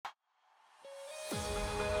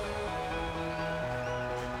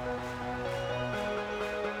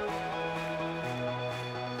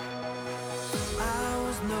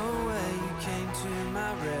no way you came to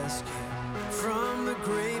my rescue. From the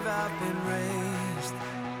grave I've been raised.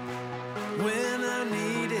 When I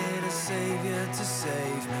needed a savior to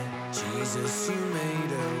save me, Jesus, you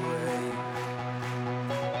made a way.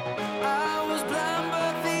 I was blind,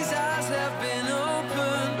 but these eyes have been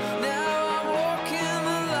opened. Now I walk in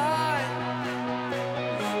the light.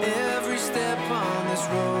 Every step on this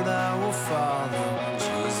road I will follow.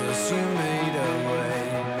 Jesus, you made a way.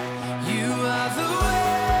 You are the way.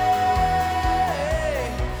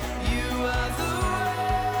 You are the way.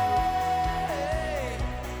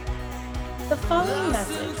 The following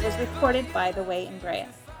message was recorded by The Way in Brea.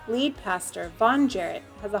 Lead pastor Vaughn Jarrett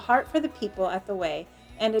has a heart for the people at The Way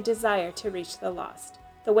and a desire to reach the lost.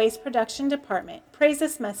 The Way's production department prays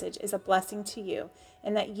this message is a blessing to you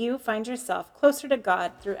and that you find yourself closer to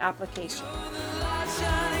God through application.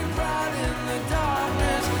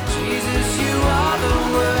 Jesus, you are the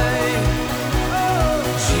way. Oh,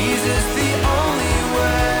 Jesus, the only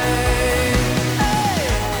way.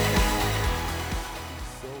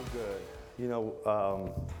 So good. You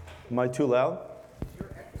know, am I too loud?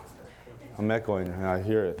 I'm echoing, and I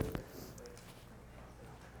hear it.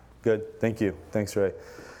 Good. Thank you. Thanks, Ray.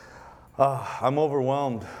 I'm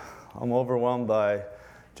overwhelmed. I'm overwhelmed by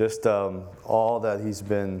just all that he's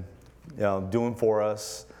been doing for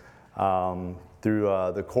us through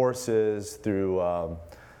the courses, through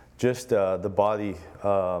just the body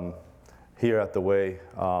here at The Way.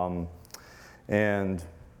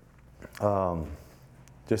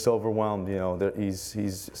 Just overwhelmed, that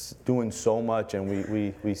he's doing so much, and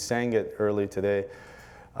we sang it early today.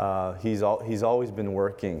 He's always been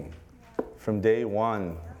working from day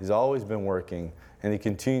one. He's always been working, and he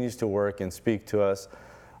continues to work and speak to us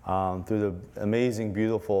through the amazing,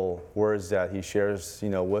 beautiful words that he shares,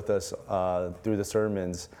 with us through the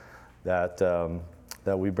sermons that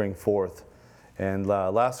we bring forth. And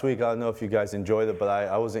last week, I don't know if you guys enjoyed it, but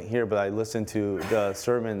I wasn't here, but I listened to the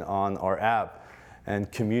sermon on our app.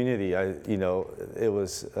 And community, it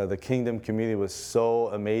was the Kingdom community was so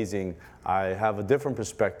amazing. I have a different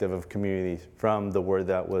perspective of community from the word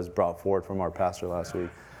that was brought forward from our pastor last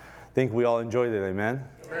week. I think we all enjoyed it. Amen.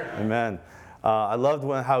 Amen. I loved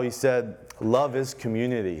how he said, "Love is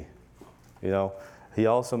community." He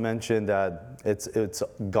also mentioned that it's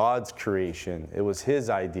God's creation. It was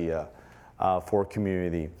His idea for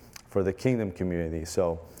community, for the Kingdom community.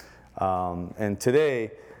 So, and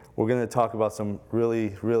today, we're going to talk about some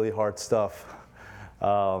really, really hard stuff.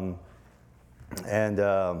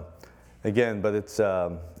 Again, but it's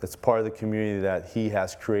part of the community that he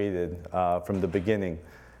has created from the beginning.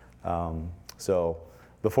 So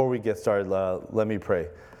before we get started, let me pray.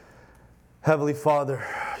 Heavenly Father,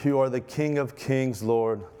 you are the King of kings,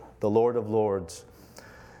 Lord, the Lord of lords.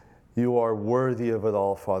 You are worthy of it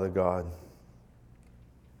all, Father God.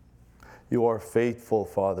 You are faithful,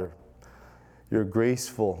 Father. You're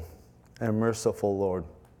graceful and merciful, Lord.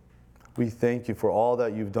 We thank you for all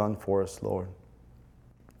that you've done for us, Lord.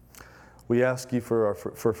 We ask you for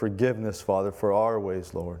forgiveness, Father, for our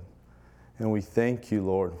ways, Lord. And we thank you,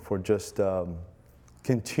 Lord, for just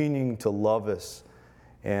continuing to love us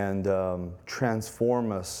and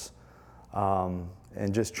transform us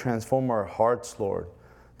and just transform our hearts, Lord,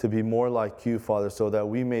 to be more like you, Father, so that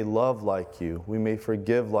we may love like you, we may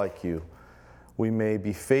forgive like you, we may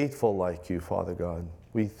be faithful like you, Father God.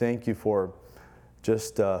 We thank you for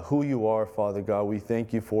just who you are, Father God. We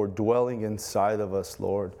thank you for dwelling inside of us,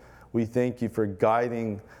 Lord. We thank you for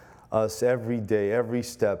guiding us every day, every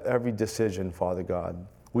step, every decision, Father God.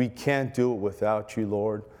 We can't do it without you,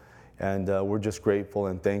 Lord. And we're just grateful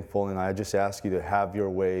and thankful. And I just ask you to have your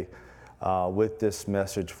way with this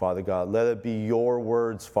message, Father God. Let it be your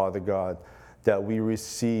words, Father God, that we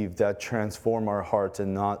receive, that transform our hearts,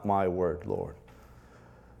 and not my word, Lord.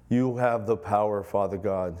 You have the power, Father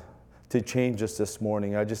God, to change us this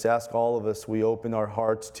morning. I just ask all of us, we open our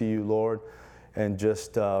hearts to you, Lord, and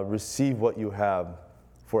just receive what you have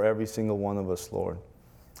for every single one of us, Lord.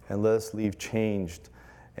 And let us leave changed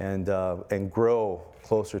and grow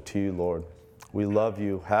closer to you, Lord. We love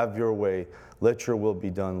you. Have your way. Let your will be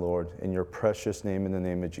done, Lord, in your precious name, in the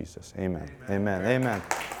name of Jesus. Amen. Amen. Amen.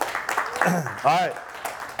 All right.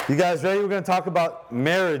 You guys ready? We're going to talk about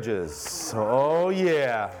marriages. Oh,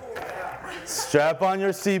 yeah. Strap on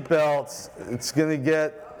your seatbelts. It's going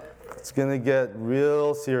to get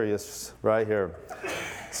real serious right here.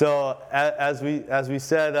 So as we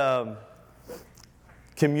said,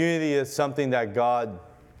 community is something that God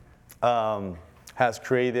has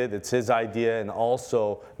created. It's His idea, and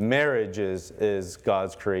also marriage is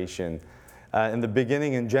God's creation. In the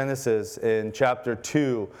beginning in Genesis, in chapter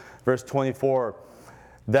 2, verse 24,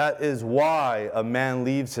 That is why a man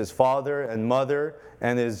leaves his father and mother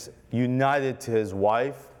and is united to his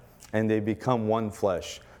wife, and they become one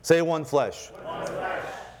flesh. Say one flesh. One flesh.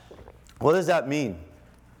 What does that mean?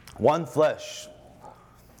 One flesh.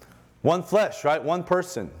 One flesh, right? One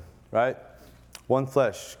person, right? One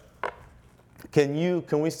flesh. Can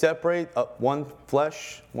we separate one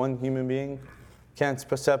flesh, one human being? Can't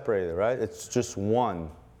separate it, right? It's just one.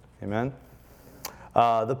 Amen?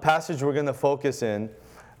 The passage we're going to focus in,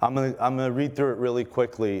 I'm going to read through it really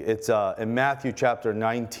quickly. It's in Matthew chapter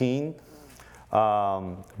 19,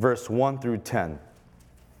 verse 1 through 10.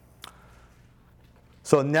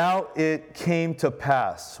 So now it came to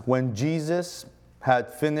pass, when Jesus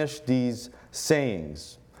had finished these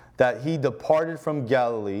sayings, that he departed from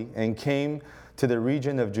Galilee and came to the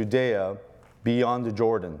region of Judea beyond the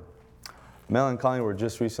Jordan. Mel and Connie were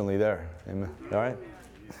just recently there. Amen. All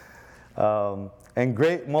right? And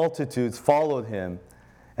great multitudes followed him,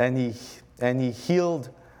 and he healed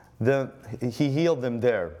them. He healed them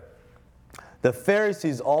there. The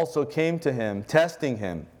Pharisees also came to him, testing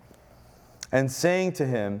him, and saying to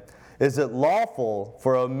him, "Is it lawful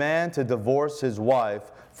for a man to divorce his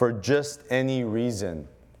wife for just any reason?"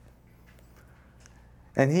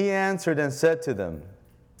 And he answered and said to them,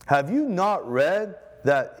 "Have you not read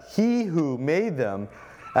that he who made them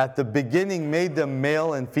at the beginning made them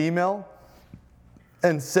male and female?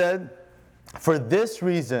 And said, for this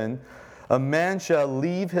reason a man shall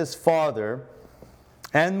leave his father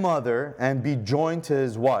and mother and be joined to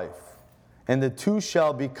his wife, and the two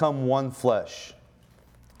shall become one flesh."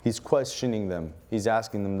 He's questioning them. He's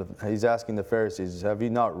asking the Pharisees, have you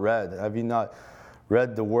not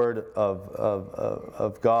read the word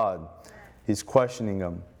of God? He's questioning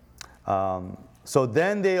them. So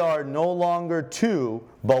then they are no longer two,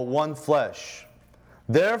 but one flesh.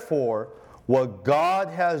 Therefore, what God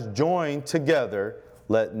has joined together,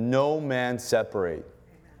 let no man separate.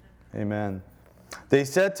 Amen. They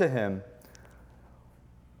said to him,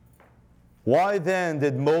 "Why then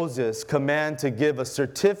did Moses command to give a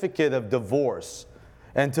certificate of divorce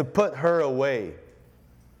and to put her away?"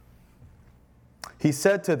 He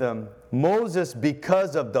said to them, "Moses,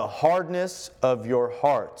 because of the hardness of your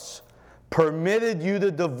hearts, permitted you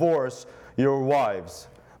to divorce your wives,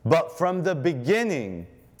 but from the beginning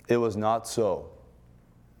it was not so.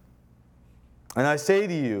 And I say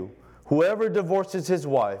to you, whoever divorces his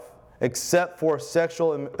wife, except for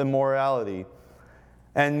sexual immorality,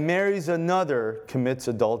 and marries another, commits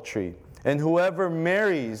adultery. And whoever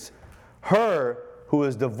marries her who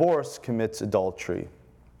is divorced commits adultery."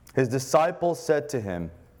 His disciples said to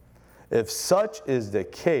him, "If such is the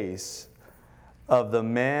case of the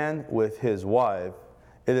man with his wife,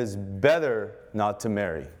 it is better not to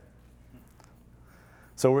marry."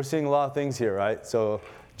 So we're seeing a lot of things here, right? So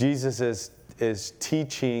Jesus is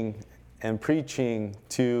teaching and preaching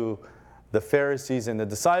to the Pharisees and the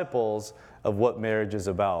disciples of what marriage is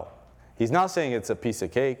about. He's not saying it's a piece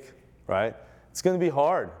of cake, right? It's going to be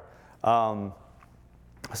hard.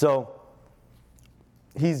 So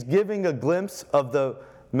he's giving a glimpse of the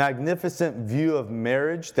magnificent view of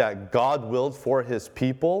marriage that God willed for his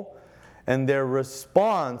people, and their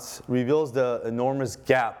response reveals the enormous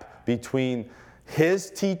gap between his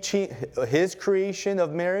teaching, his creation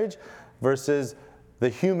of marriage versus the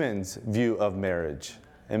human's view of marriage.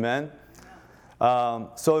 Amen?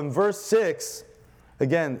 So in verse 6,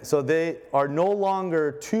 again, so they are no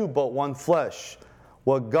longer two but one flesh.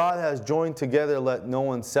 What God has joined together, let no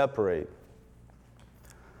one separate.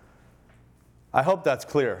 I hope that's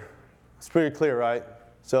clear. It's pretty clear, right?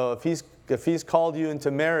 So if he's called you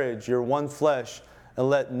into marriage, you're one flesh, and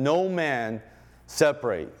let no man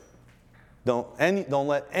separate. Don't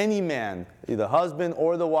let any man, either husband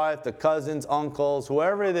or the wife, the cousins, uncles,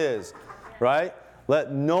 whoever it is, right?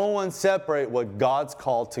 Let no one separate what God's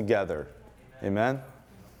called together. Amen?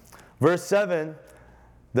 Verse 7,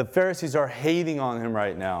 the Pharisees are hating on him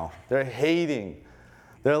right now. They're hating.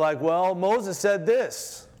 They're like, well, Moses said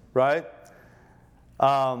this, right?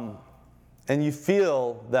 And you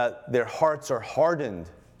feel that their hearts are hardened.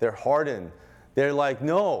 They're hardened. They're like,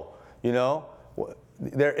 no,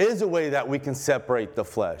 there is a way that we can separate the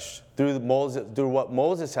flesh through what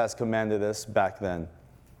Moses has commanded us back then.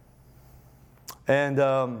 And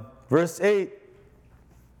verse 8,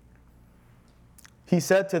 he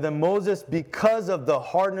said to them, "Moses, because of the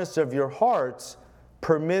hardness of your hearts,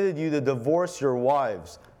 permitted you to divorce your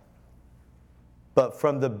wives. But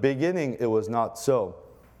from the beginning it was not so.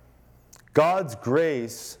 God's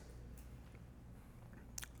grace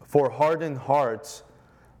for hardened hearts,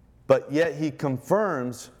 but yet he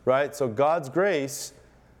confirms," right? So God's grace,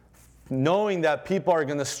 knowing that people are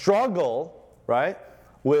going to struggle, right?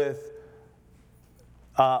 with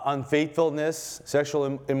unfaithfulness,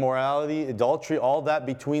 sexual immorality, adultery, all that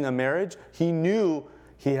between a marriage, he knew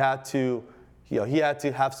he had to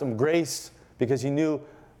have some grace because he knew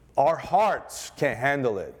our hearts can't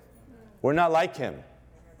handle it. We're not like him,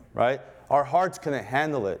 right? Our hearts couldn't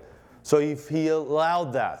handle it. So he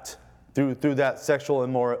allowed that through that sexual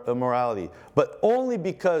immorality, but only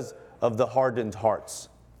because of the hardened hearts.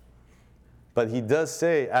 But he does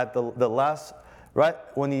say at the last, right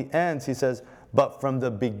when he ends, he says, but from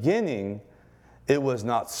the beginning, it was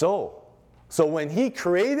not so. So when he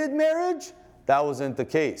created marriage, that wasn't the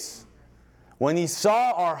case. When he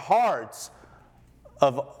saw our hearts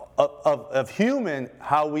of human,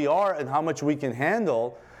 how we are and how much we can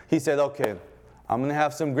handle, he said, okay, I'm going to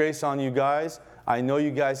have some grace on you guys. I know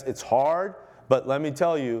you guys, it's hard, but let me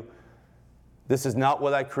tell you, this is not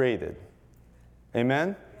what I created.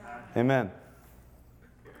 Amen? Yeah. Amen.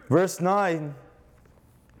 Verse 9,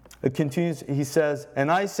 it continues, he says,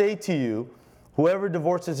 and I say to you, whoever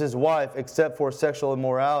divorces his wife except for sexual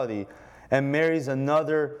immorality and marries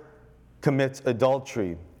another commits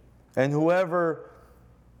adultery. And whoever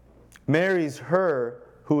marries her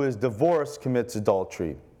who is divorced commits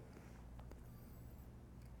adultery.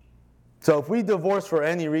 So if we divorce for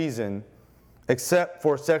any reason except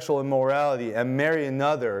for sexual immorality and marry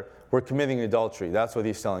another, we're committing adultery. That's what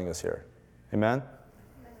he's telling us here. Amen?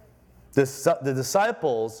 The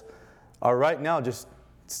disciples are right now just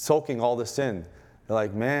soaking all this in. They're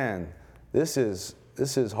like, man, this is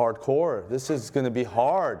hardcore. This is going to be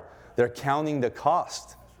hard. They're counting the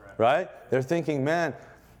cost, right? They're thinking, man,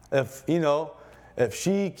 if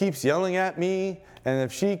she keeps yelling at me, and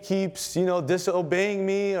if she keeps, disobeying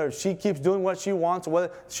me, or if she keeps doing what she wants,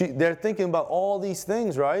 they're thinking about all these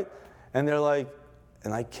things, right? And they're like,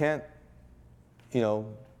 and I can't,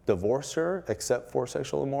 divorce her except for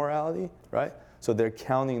sexual immorality, right? So they're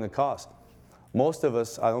counting the cost. Most of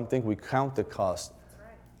us, I don't think we count the cost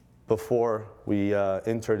before we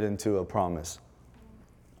entered into a promise.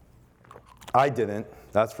 I didn't,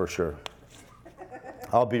 that's for sure.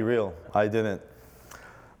 I'll be real, I didn't.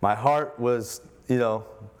 My heart was,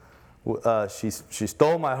 she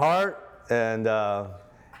stole my heart, and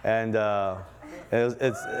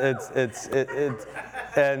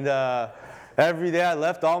every day I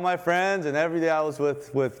left all my friends, and every day I was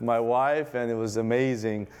with my wife, and it was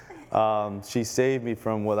amazing. She saved me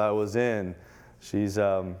from what I was in. She's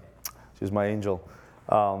my angel.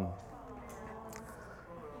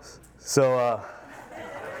 So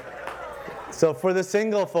for the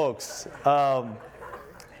single folks,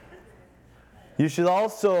 you should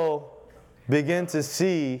also begin to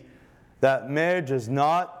see that marriage is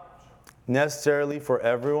not necessarily for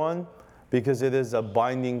everyone because it is a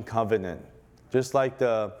binding covenant. Just like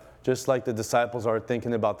the disciples are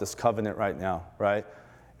thinking about this covenant right now, right?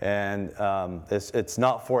 And it's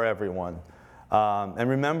not for everyone. And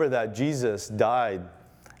remember that Jesus died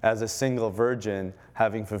as a single virgin,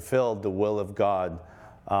 having fulfilled the will of God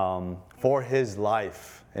for his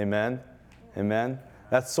life. Amen? Amen?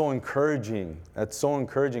 That's so encouraging. That's so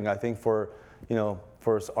encouraging, I think, for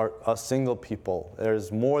us single people.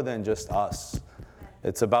 There's more than just us.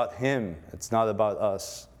 It's about him. It's not about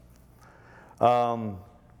us. So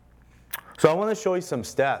I want to show you some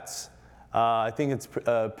stats. I think it's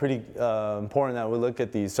pretty important that we look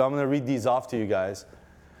at these. So I'm going to read these off to you guys.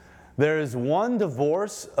 There is one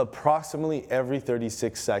divorce approximately every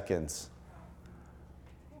 36 seconds.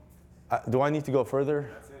 Do I need to go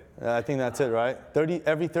further? I think that's it, right?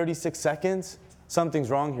 Every 36 seconds,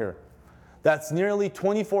 something's wrong here. That's nearly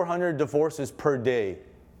 2,400 divorces per day,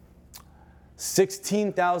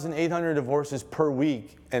 16,800 divorces per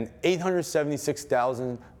week, and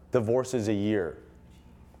 876,000 divorces a year.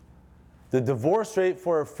 The divorce rate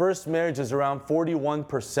for a first marriage is around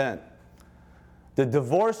 41%. The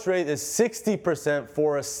divorce rate is 60%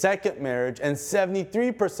 for a second marriage and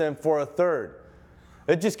 73% for a third.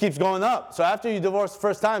 It just keeps going up. So after you divorce the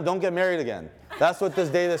first time, don't get married again. That's what this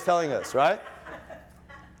data is telling us, right?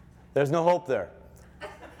 There's no hope there.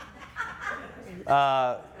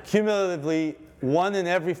 Cumulatively, 1 in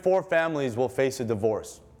every 4 families will face a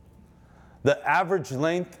divorce. The average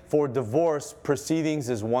length for divorce proceedings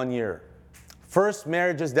is 1 year. First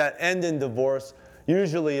marriages that end in divorce,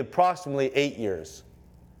 usually approximately 8 years.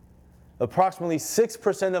 Approximately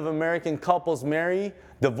 6% of American couples marry,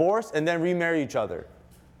 divorce, and then remarry each other.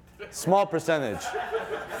 Small percentage.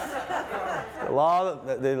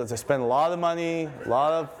 They spend a lot of money, a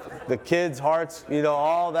lot of the kids' hearts,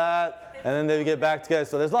 all that, and then they get back together.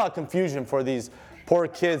 So there's a lot of confusion for these poor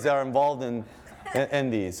kids that are involved in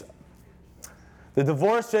these. The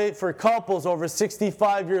divorce rate for couples over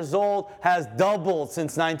 65 years old has doubled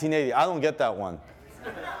since 1980. I don't get that one.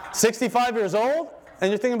 65 years old?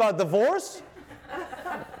 And you're thinking about divorce?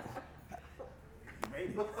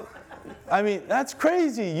 I mean, that's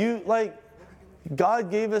crazy.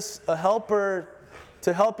 God gave us a helper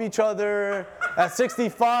to help each other. At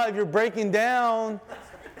 65, you're breaking down,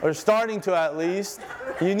 or starting to at least.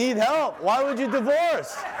 You need help. Why would you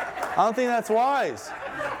divorce? I don't think that's wise.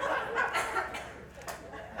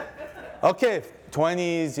 Okay,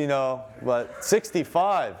 20s, but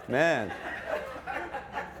 65, man.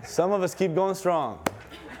 Some of us keep going strong.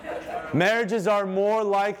 Marriages are more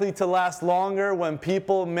likely to last longer when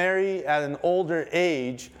people marry at an older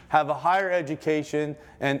age, have a higher education,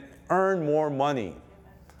 and earn more money.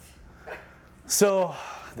 So,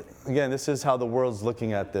 again, this is how the world's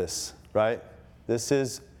looking at this, right? This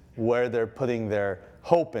is where they're putting their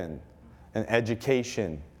hope in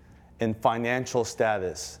education, in financial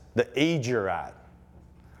status, the age you're at.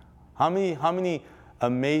 How many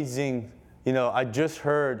amazing, I just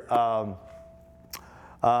heard,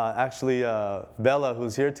 Bella,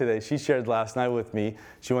 who's here today, she shared last night with me.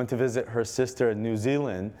 She went to visit her sister in New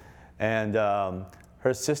Zealand, and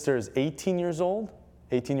her sister is 18 years old,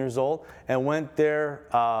 and went there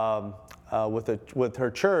with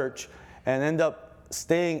her church, and ended up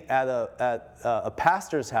staying at a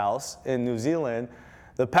pastor's house in New Zealand.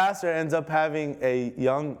 The pastor ends up having a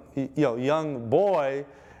young boy,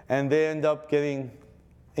 and they end up getting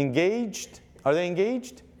engaged. Are they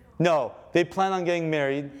engaged? No, they plan on getting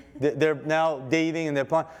married. They're now dating, and they're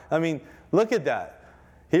planning. I mean, look at that.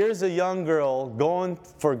 Here's a young girl going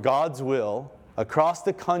for God's will across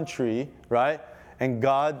the country, right? And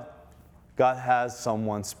God has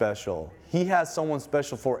someone special. He has someone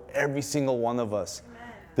special for every single one of us.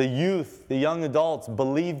 Amen. The youth, the young adults,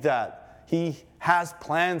 believe that. He has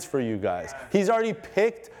plans for you guys. He's already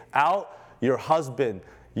picked out your husband,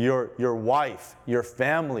 your wife, your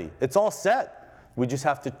family. It's all set. You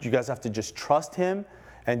guys have to just trust Him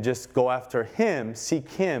and just go after Him, seek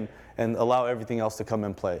Him, and allow everything else to come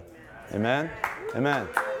in play. Amen? Amen.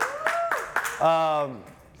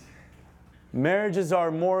 Marriages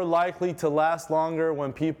are more likely to last longer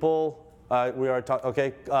when people,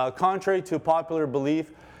 contrary to popular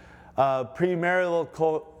belief,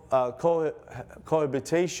 premarital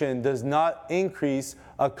cohabitation does not increase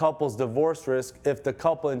a couple's divorce risk if the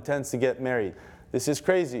couple intends to get married. This is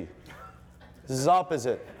crazy. This is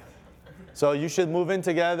opposite. So you should move in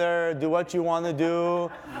together, do what you want to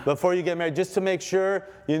do before you get married, just to make sure,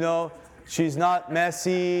 she's not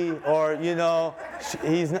messy, or, he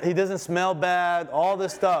doesn't smell bad, all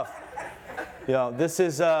this stuff. This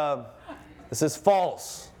is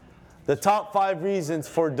false. The top 5 reasons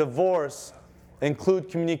for divorce include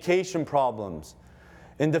communication problems,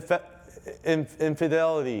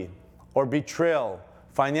 infidelity or betrayal,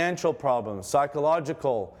 financial problems,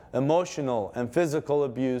 psychological, emotional, and physical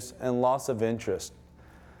abuse, and loss of interest.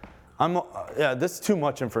 This is too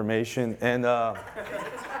much information, and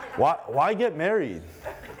why get married?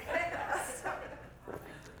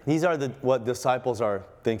 These are what disciples are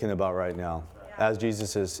thinking about right now, as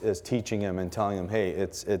Jesus is teaching them and telling them, hey,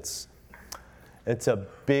 it's a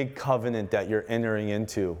big covenant that you're entering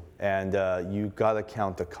into, and you got to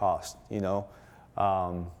count the cost,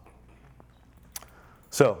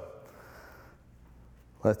 So,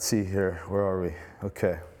 let's see here. Where are we?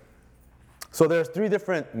 Okay. So there's 3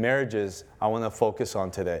 different marriages I want to focus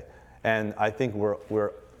on today, and I think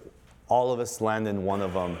we're all of us land in one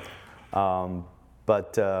of them,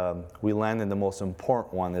 but we land in the most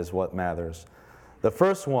important one is what matters. The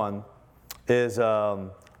first one is the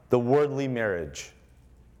worldly marriage.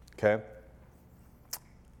 Okay.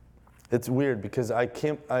 It's weird because I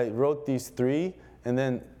wrote these 3, and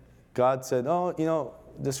then God said,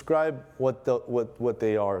 describe what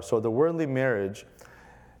they are. So the worldly marriage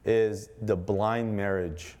is the blind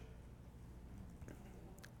marriage.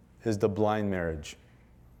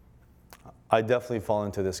 I definitely fall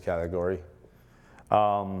into this category.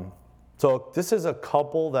 So this is a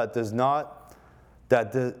couple that does not,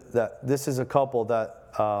 this is a couple that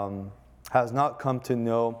has not come to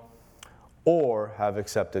know or have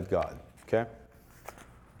accepted God. Okay?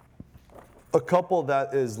 A couple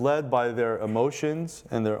that is led by their emotions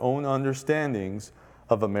and their own understandings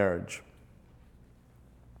of a marriage.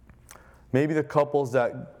 Maybe the couples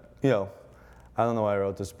that, I don't know why I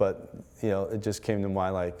wrote this, but, it just came to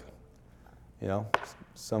mind,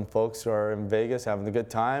 some folks are in Vegas having a good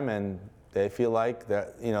time, and they feel like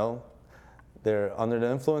that, they're under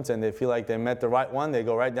the influence, and they feel like they met the right one. They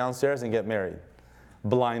go right downstairs and get married,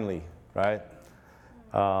 blindly, right?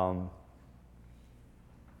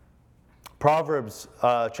 Proverbs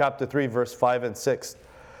chapter 3, verse 5 and 6.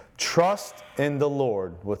 Trust in the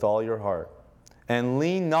Lord with all your heart, and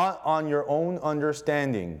lean not on your own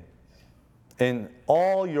understanding. In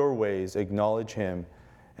all your ways acknowledge him,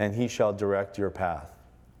 and he shall direct your path.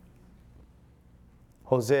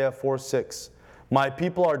 Hosea 4:6. My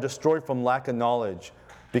people are destroyed from lack of knowledge,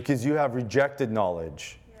 because you have rejected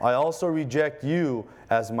knowledge. I also reject you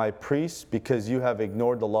as my priests, because you have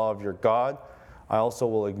ignored the law of your God. I also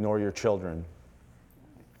will ignore your children.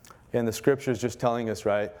 And the scripture is just telling us,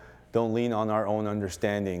 right? Don't lean on our own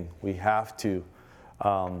understanding. We have to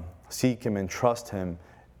seek him and trust him,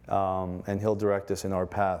 and he'll direct us in our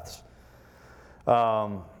paths.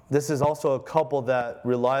 This is also a couple that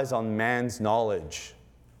relies on man's knowledge.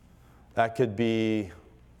 That could be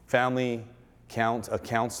family, a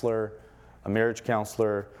counselor, a marriage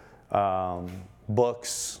counselor,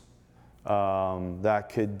 books. That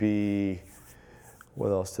could be, what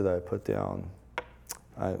else did I put down?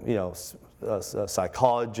 A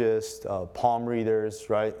psychologist, palm readers,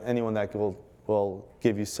 right? Anyone that will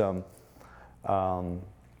give you some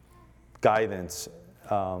guidance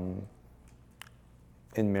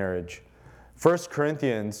in marriage. 1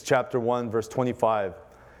 Corinthians chapter 1, verse 25.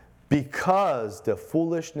 Because the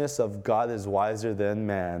foolishness of God is wiser than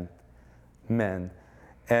men,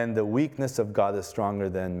 and the weakness of God is stronger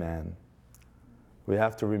than man. We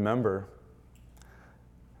have to remember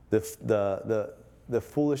the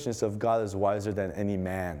foolishness of God is wiser than any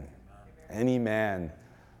man. Any man.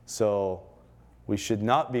 So we should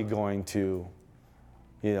not be going to,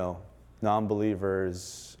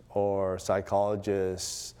 non-believers or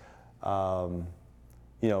psychologists, for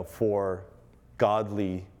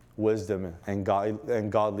godly wisdom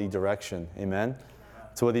and godly direction. Amen?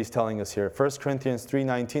 That's what he's telling us here. 1 Corinthians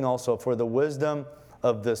 3:19 also, for the wisdom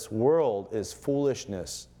of this world is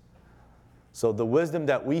foolishness. So the wisdom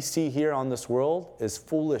that we see here on this world is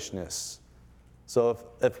foolishness. So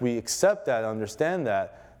if we accept that, understand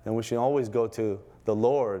that, then we should always go to the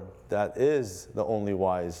Lord that is the only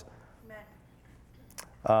wise.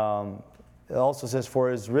 Amen. It also says,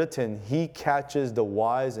 for it is written, he catches the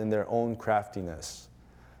wise in their own craftiness.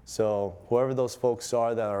 So whoever those folks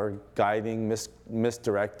are that are guiding,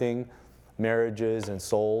 misdirecting marriages and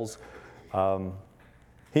souls,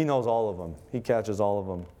 he knows all of them. He catches all of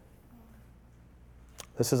them.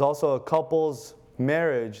 This is also a couple's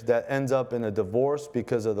marriage that ends up in a divorce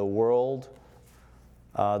because of the world,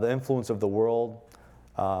 the influence of the world,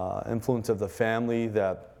 influence of the family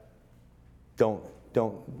that don't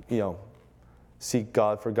seek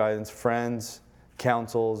God for guidance, friends,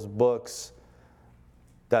 counsels, books,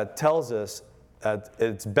 that tells us that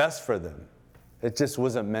it's best for them. It just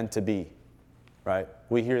wasn't meant to be, right?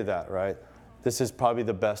 We hear that, right? This is probably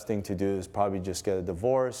the best thing to do, is probably just get a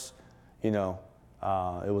divorce.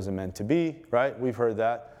 It wasn't meant to be, right? We've heard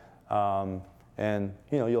that. And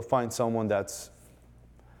you'll find someone that's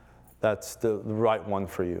the right one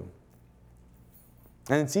for you.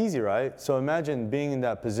 And it's easy, right? So imagine being in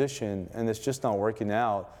that position and it's just not working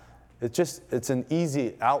out. It's an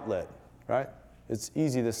easy outlet, right? It's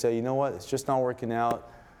easy to say, you know what, it's just not working out.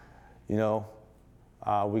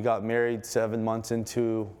 We got married 7 months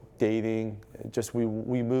into dating.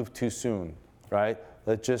 We moved too soon, right?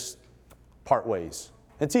 Let's just part ways.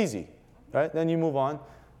 It's easy, right? Then you move on.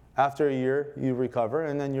 After a year, you recover,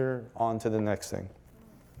 and then you're on to the next thing.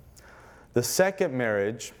 The second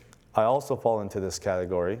marriage, I also fall into this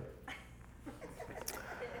category.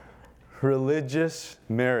 Religious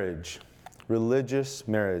marriage. Religious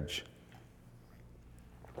marriage.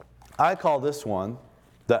 I call this one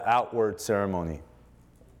the outward ceremony.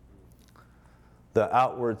 The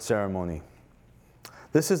outward ceremony.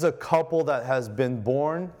 This is a couple that has been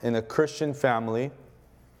born in a Christian family,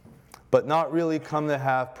 but not really come to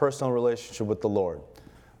have personal relationship with the Lord.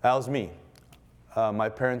 That was me. My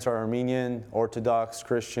parents are Armenian, Orthodox,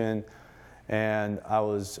 Christian, and I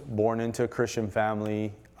was born into a Christian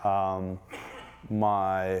family.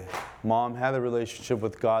 My mom had a relationship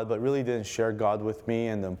with God, but really didn't share God with me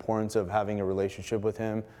and the importance of having a relationship with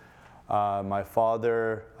him. My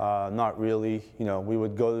father, not really. We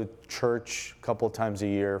would go to church a couple of times a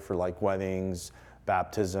year for like weddings,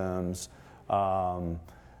 baptisms,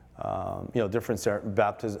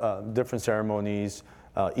 different ceremonies,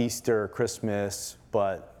 Easter, Christmas.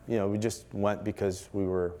 But we just went because we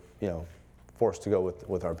were forced to go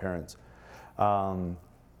with our parents.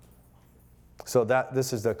 So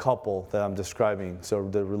this is the couple that I'm describing. So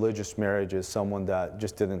the religious marriage is someone that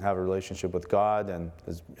just didn't have a relationship with God and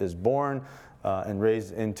is born and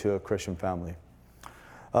raised into a Christian family.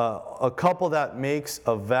 A couple that makes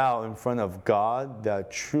a vow in front of God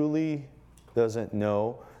that truly doesn't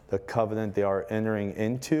know the covenant they are entering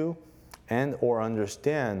into, and or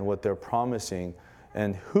understand what they're promising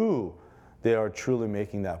and who they are truly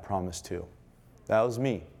making that promise to. That was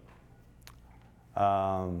me.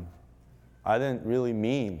 I didn't really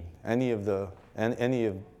mean any of the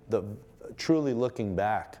truly looking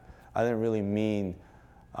back, I didn't really mean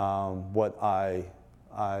what I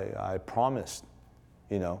promised.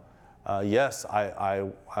 You know, yes, I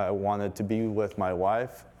wanted to be with my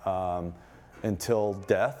wife until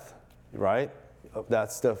death, right?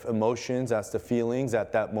 That's the emotions, that's the feelings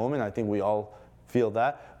at that moment. I think we all feel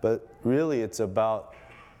that. But really, it's about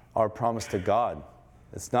our promise to God.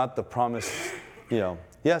 It's not the promise, you know,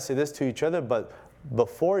 yes, it is to each other, but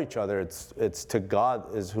before each other, it's to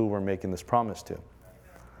God is who we're making this promise to.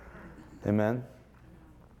 Amen?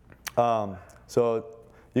 So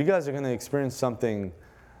you guys are going to experience something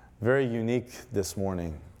very unique this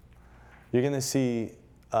morning. You're going to see,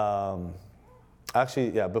 actually,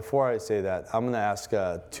 yeah, before I say that, I'm going to ask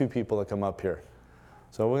two people to come up here.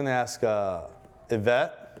 So we're going to ask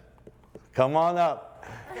Yvette, come on up,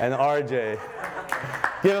 and RJ.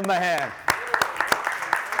 Give them a hand.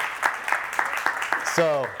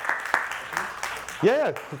 So,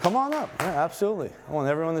 yeah, come on up. Yeah, absolutely. I want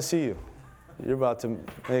everyone to see you. You're about to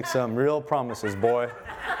make some real promises, boy. You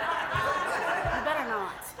better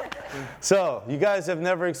not. So, you guys have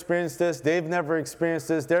never experienced this. They've never experienced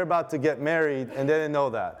this. They're about to get married, and they didn't know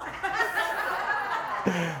that.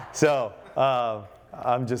 So,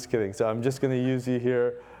 I'm just kidding. So, I'm just going to use you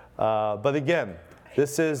here. But again,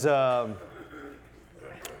 this is the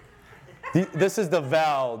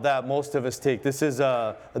vow that most of us take. This is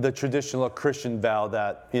the traditional Christian vow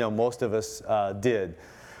that most of us did.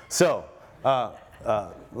 So,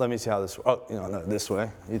 let me see how this. Oh, no, this way.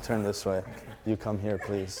 You turn this way. You come here,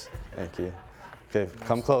 please. Thank you. Okay,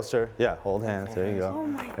 come closer. Yeah, hold hands. There you go. Oh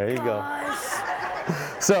my there you gosh. go.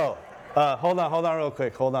 So, hold on, real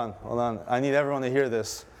quick. Hold on. I need everyone to hear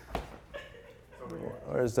this.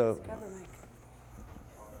 Where's the?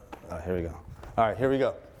 Oh, here we go. All right, here we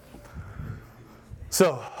go.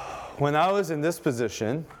 So, when I was in this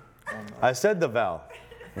position, I said the vow,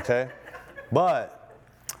 okay? But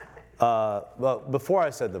before I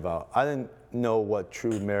said the vow, I didn't know what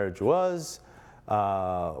true marriage was,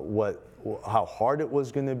 how hard it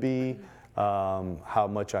was going to be, how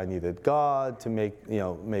much I needed God to make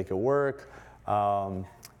it work.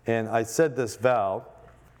 And I said this vow,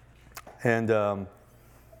 and I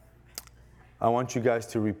want you guys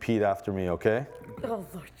to repeat after me, okay? Oh,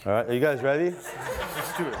 Lord. All right, are you guys ready?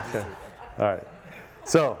 Let's do it. Okay. All right.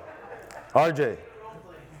 So, RJ,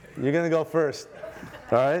 you're going to go first.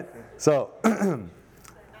 All right? So,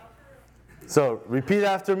 repeat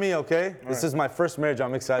after me, okay? This is my first marriage.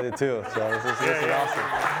 I'm excited too. So, this is awesome.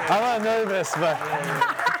 I'm not nervous, but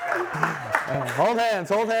hold hands.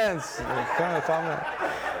 Kind of calm down.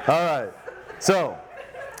 All right. So,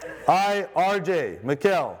 I, RJ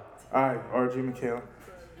McHale. I, RJ McHale.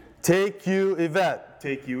 Take you, Yvette.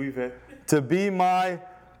 Take you, Yvette. To be my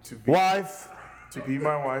wife. To be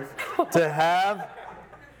my wife. To have.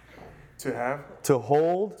 To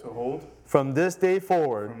hold. To hold. From this day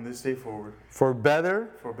forward. From this day forward. For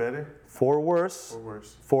better. For better. For worse. For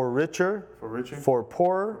worse. For richer. For richer. For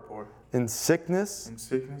poorer. For poor. In sickness. In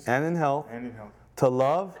sickness. And in health. And in health. To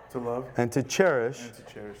love. To love. And to cherish. And to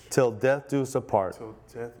cherish. Till death do us apart. Till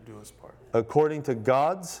death do us part. According to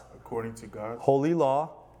God's. According to God's. Holy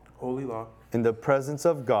law. Holy law. In the presence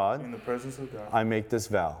of God. In the presence of God. I make this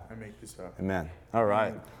vow. I make this vow. Amen. All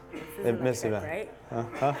right. This isn't Miss a trick,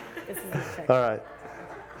 Yvette. right? This is a trick. All right.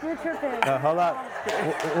 You're tripping. Hold on.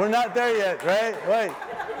 We're not there yet, right? Wait.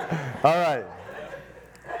 All right.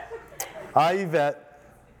 I, Yvette.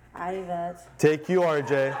 I, Yvette. Take you, RJ.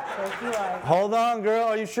 Take you, RJ. Hold on, girl.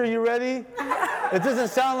 Are you sure you're ready? It doesn't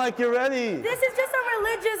sound like you're ready. This is just a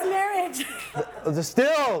religious marriage.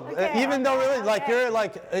 Still, Okay, even though really, like okay. you're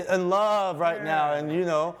like in love right now, and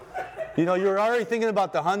you're already thinking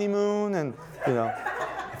about the honeymoon, and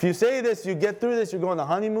if you say this, you get through this, you're going to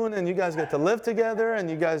honeymoon, and you guys get to live together, and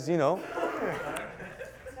you guys,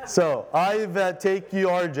 So, I, Yvette, take you,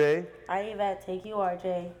 RJ. I, Yvette, take you,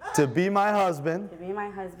 RJ. To be my husband. To be my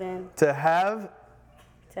husband. To have.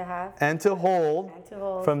 To have. And to hold. And to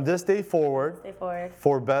hold. From this day forward. Stay forward.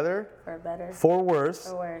 For better. For better. For worse.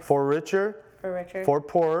 For worse. For richer. For richer. For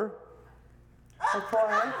poorer. For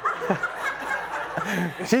poorer.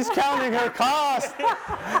 She's counting her cost.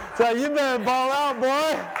 So you better ball out,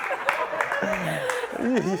 boy.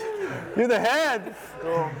 You're the head.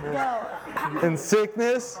 No. In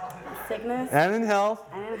sickness. Sickness. And in health.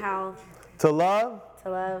 And in health. To love. To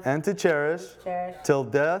love. And to cherish. Cherish. Till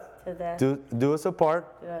death. Till death. Do us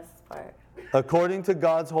apart. Do us part. according to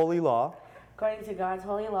God's holy law, according to God's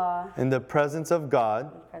holy law, in the presence of God,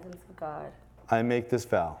 in the presence of God, I make this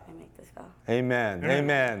vow. I make this vow. Amen.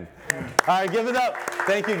 Amen. All right, give it up.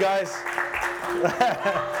 Thank you, guys.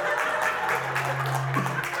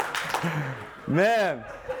 Man,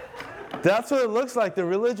 that's what it looks like, the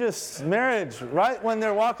religious marriage. Right when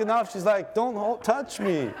they're walking off, she's like, don't touch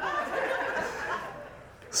me.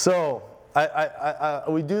 So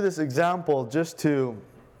we do this example just to,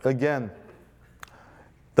 again,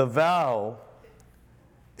 the vow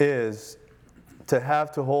is to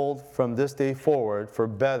have to hold from this day forward for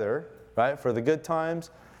better, right? For the good times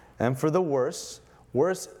and for the worse.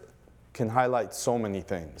 Worse can highlight so many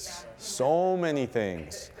things. So many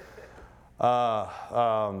things.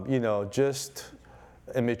 Just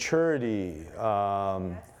immaturity,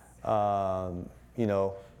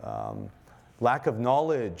 lack of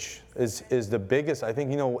knowledge is the biggest. I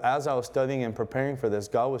think, as I was studying and preparing for this,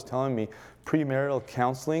 God was telling me premarital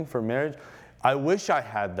counseling for marriage. I wish I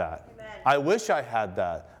had that. Amen. I wish I had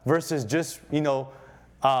that versus just,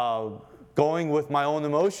 going with my own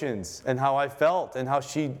emotions and how I felt and how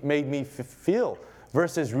she made me feel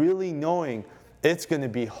versus really knowing it's going to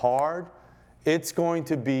be hard. It's going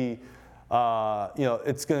to be,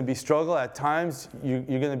 it's going to be struggle. At times, you're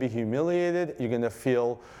going to be humiliated. You're going to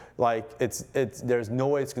feel like there's no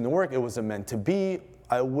way it's going to work. It wasn't meant to be.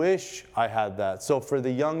 I wish I had that. So for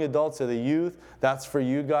the young adults or the youth, that's for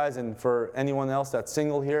you guys, and for anyone else that's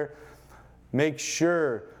single here, make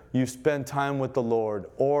sure you spend time with the Lord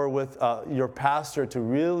or with your pastor to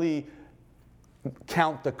really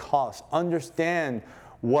count the cost. Understand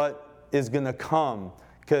what is going to come,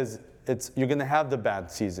 because you're going to have the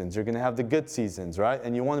bad seasons. You're going to have the good seasons, right?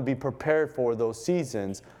 And you want to be prepared for those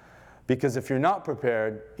seasons, because if you're not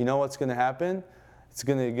prepared, you know what's going to happen? It's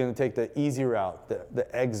going to take the easy route, the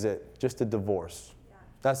exit, just a divorce.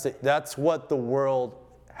 Yeah. That's what the world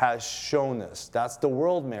has shown us. That's the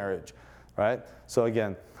world marriage, right? So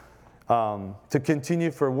again, to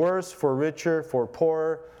continue for worse, for richer, for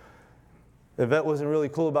poorer. Yvette wasn't really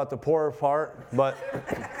cool about the poorer part, but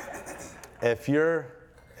if you're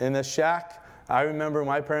in a shack, I remember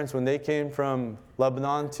my parents, when they came from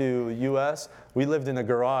Lebanon to U.S., we lived in a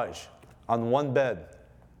garage on one bed,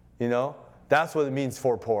 That's what it means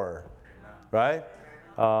for poorer, right?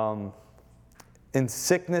 In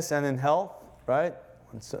sickness and in health, right?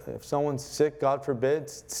 If someone's sick, God forbid,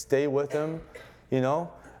 stay with them,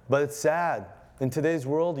 But it's sad. In today's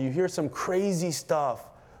world, you hear some crazy stuff.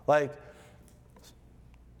 Like,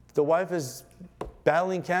 the wife is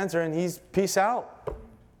battling cancer and he's peace out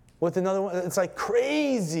with another one. It's like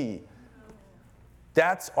crazy.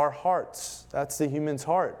 That's our hearts. That's the human's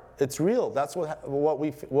heart. It's real. That's what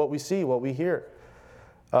we see, what we hear.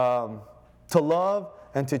 To love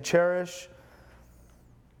and to cherish.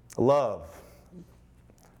 Love.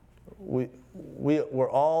 We're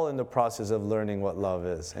all in the process of learning what love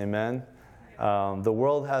is. Amen? The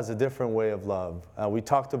world has a different way of love. We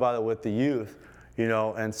talked about it with the youth,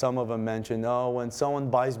 and some of them mentioned, when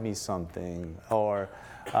someone buys me something, or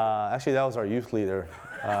actually that was our youth leader.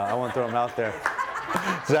 I won't throw him out there.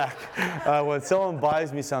 Zach, when someone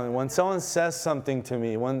buys me something, when someone says something to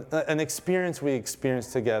me, when an experience we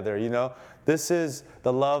experience together, this is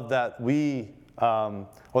the love that we,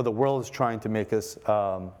 or the world is trying to make us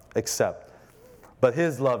accept. But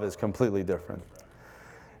his love is completely different.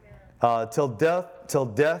 Till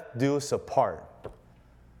death do us apart.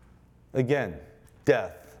 Again,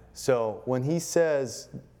 death. So when he says,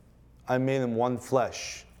 I made him one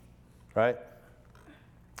flesh, right?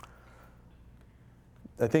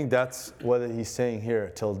 I think that's what he's saying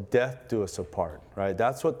here, till death do us apart, right?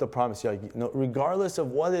 That's what the promise is. Regardless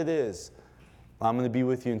of what it is, I'm going to be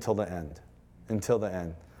with you until the end. Until the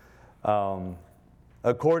end.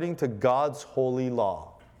 According to God's holy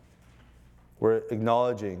law, we're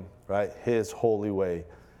acknowledging, right, his holy way.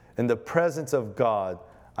 In the presence of God,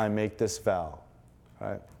 I make this vow,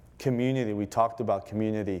 right? Community, we talked about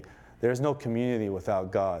community. There's no community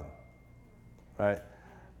without God, right?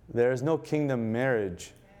 There's no kingdom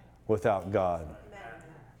marriage without God.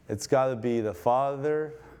 It's got to be the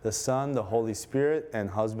Father, the Son, the Holy Spirit, and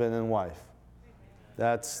husband and wife.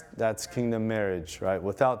 That's kingdom marriage, right?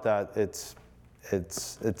 Without that, it's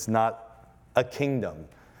not a kingdom.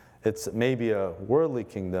 It's maybe a worldly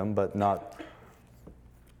kingdom, but not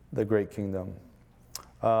the great kingdom.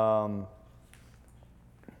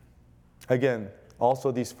 Again,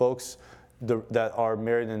 also these folks that are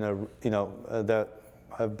married in a, that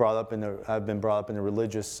have been brought up in a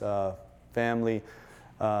religious family,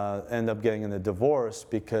 end up getting in a divorce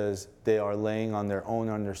because they are laying on their own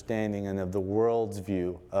understanding and of the world's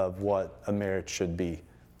view of what a marriage should be.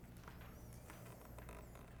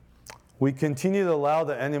 We continue to allow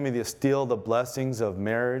the enemy to steal the blessings of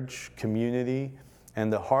marriage, community,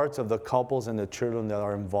 and the hearts of the couples and the children that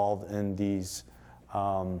are involved in these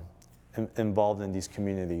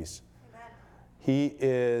communities. Amen. He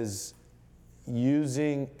is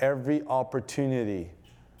using every opportunity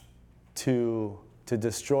to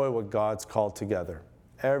destroy what God's called together.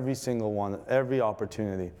 Every single one, every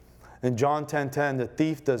opportunity. In John 10:10, the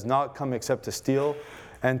thief does not come except to steal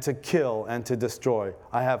and to kill and to destroy.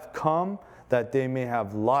 I have come that they may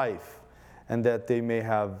have life and that they may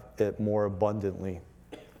have it more abundantly.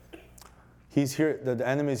 He's here, the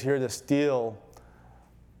enemy is here to steal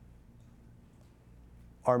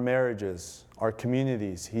our marriages, our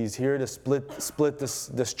communities. He's here to split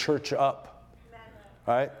this church up,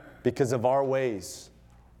 right? Because of our ways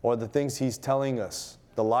or the things he's telling us,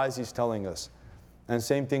 the lies he's telling us. And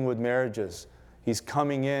same thing with marriages. He's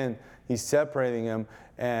coming in, he's separating them,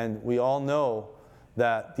 and we all know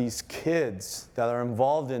that these kids that are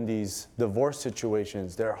involved in these divorce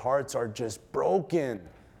situations, their hearts are just broken.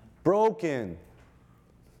 For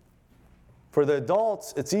the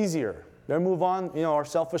adults, it's easier. They move on, our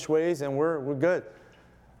selfish ways, and we're good.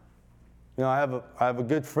 I have a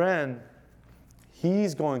good friend.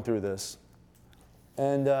 He's going through this,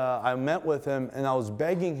 and I met with him, and I was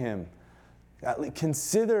begging him,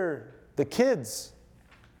 consider the kids,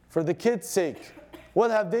 for the kids' sake. What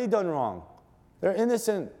have they done wrong? They're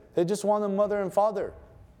innocent. They just want a mother and father,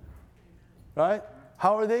 right?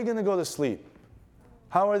 How are they going to go to sleep?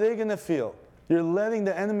 How are they going to feel? You're letting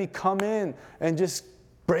the enemy come in and just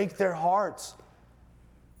break their hearts.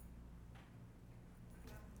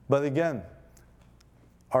 But again,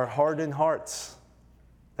 our hardened hearts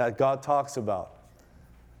that God talks about,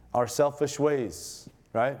 our selfish ways,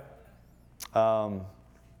 right?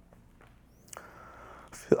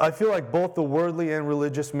 I feel like both the worldly and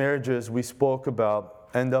religious marriages we spoke about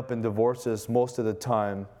end up in divorces most of the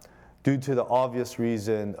time due to the obvious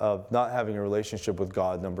reason of not having a relationship with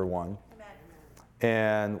God, number one.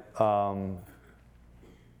 Amen.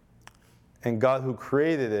 And God who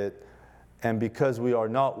created it, and because we are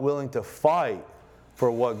not willing to fight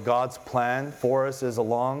for what God's plan for us is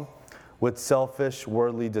along with selfish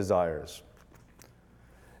worldly desires.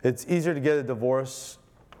 It's easier to get a divorce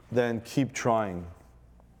than keep trying.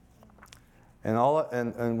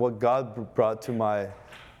 And what God brought to my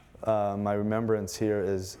remembrance here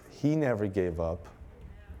is He never gave up.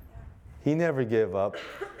 He never gave up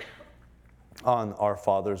on our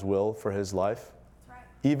Father's will for His life.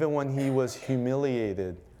 Even when He was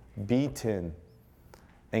humiliated, beaten,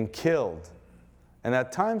 and killed. And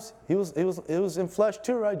at times, it was in flesh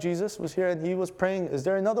too, right? Jesus was here and He was praying, is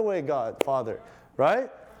there another way, God, Father?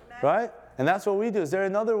 Right? Amen. Right? And that's what we do. Is there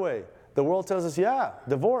another way? The world tells us, yeah,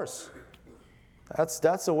 divorce.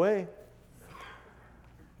 That's the way.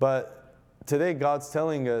 But today, God's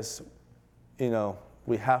telling us,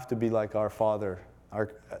 we have to be like our Father,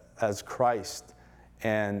 as Christ,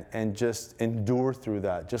 and just endure through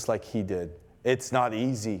that, just like He did. It's not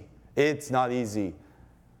easy. It's not easy.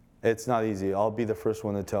 It's not easy. I'll be the first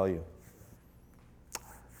one to tell you.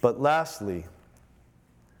 But lastly,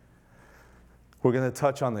 we're going to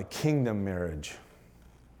touch on the kingdom marriage.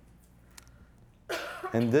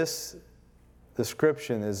 And this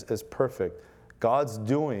description is perfect. God's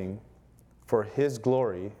doing for His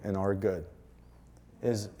glory and our good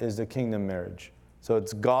is the kingdom marriage. So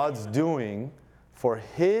it's God's doing for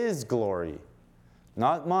His glory,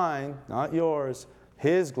 not mine, not yours,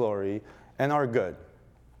 His glory and our good.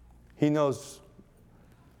 He knows.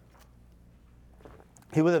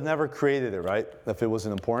 He would have never created it, right? If it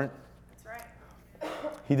wasn't important. That's right.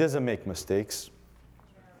 He doesn't make mistakes.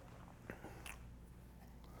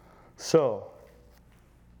 So,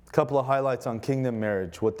 a couple of highlights on kingdom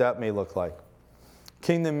marriage, what that may look like.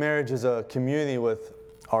 Kingdom marriage is a community with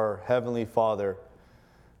our Heavenly Father,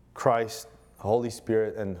 Christ, Holy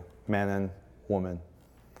Spirit, and man and woman.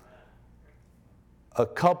 A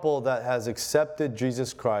couple that has accepted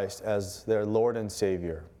Jesus Christ as their Lord and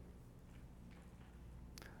Savior.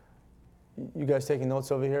 You guys taking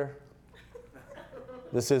notes over here?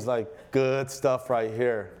 This is like good stuff right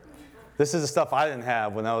here. This is the stuff I didn't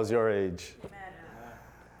have when I was your age.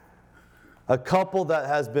 A couple that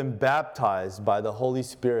has been baptized by the Holy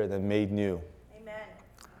Spirit and made new. Amen.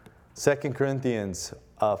 2 Corinthians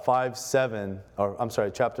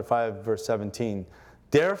chapter 5, verse 17.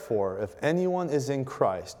 Therefore, if anyone is in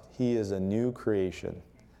Christ, he is a new creation.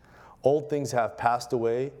 Old things have passed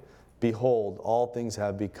away. Behold, all things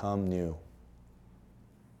have become new.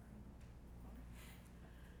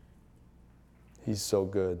 He's so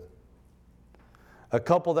good. A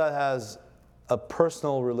couple that has a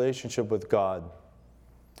personal relationship with God.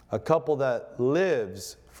 A couple that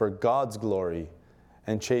lives for God's glory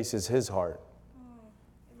and chases His heart.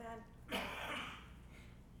 Amen.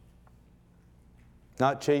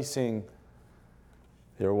 Not chasing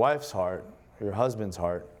your wife's heart, your husband's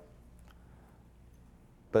heart,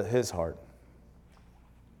 but His heart.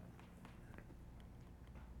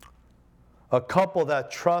 A couple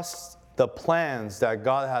that trusts the plans that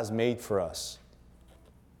God has made for us.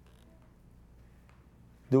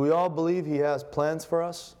 Do we all believe He has plans for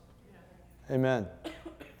us? Yeah. Amen.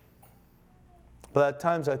 But at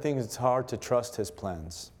times I think it's hard to trust His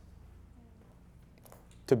plans.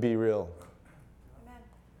 To be real. Amen.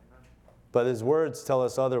 But His words tell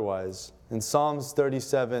us otherwise. In Psalms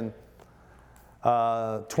 37,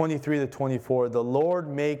 23 to 24, the Lord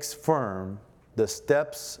makes firm the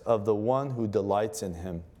steps of the one who delights in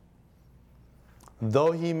Him.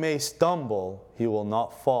 Though he may stumble, he will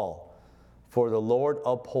not fall, for the Lord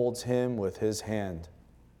upholds him with His hand.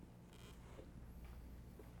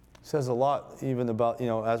 It says a lot even about,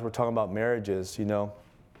 as we're talking about marriages,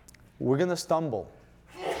 we're going to stumble.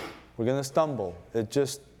 We're going to stumble. It's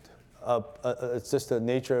just the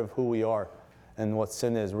nature of who we are and what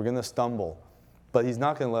sin is. We're going to stumble. But He's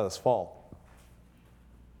not going to let us fall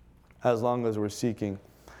as long as we're seeking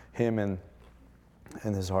Him and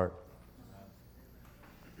His heart.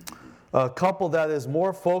 A couple that is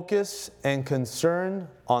more focused and concerned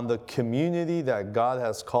on the community that God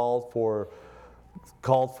has called for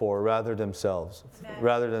rather than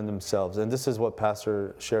themselves. And this is what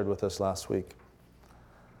Pastor shared with us last week.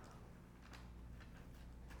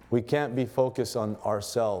 We can't be focused on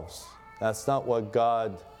ourselves. That's not what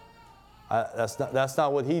God. That's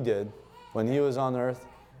not what He did when He was on earth.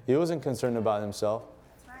 He wasn't concerned about Himself.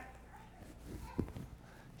 That's right.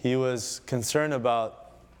 He was concerned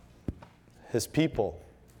about His people.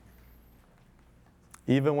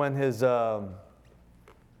 Even when His, mom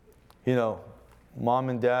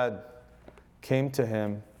and dad came to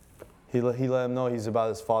Him, he let Him know He's about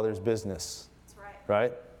His Father's business. That's right.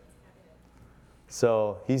 Right?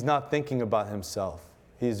 So He's not thinking about Himself.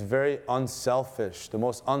 He's very unselfish, the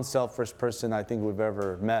most unselfish person I think we've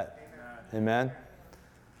ever met. Amen?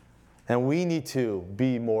 And we need to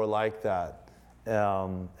be more like that.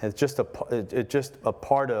 It's just a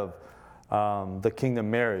part of the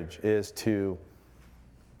kingdom marriage is to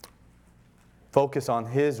focus on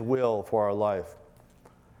His will for our life.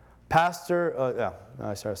 I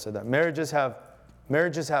said that. Marriages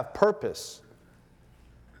have purpose.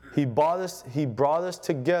 He brought us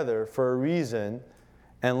together for a reason,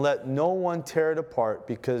 and let no one tear it apart,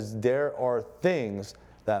 because there are things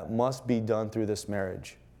that must be done through this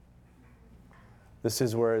marriage. This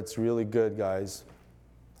is where it's really good, guys.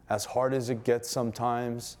 As hard as it gets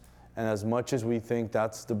sometimes, and as much as we think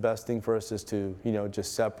that's the best thing for us is to,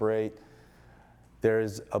 just separate, there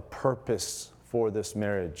is a purpose for this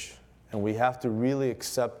marriage. And we have to really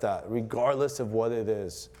accept that, regardless of what it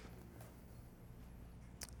is.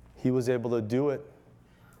 He was able to do it.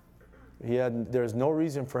 There's no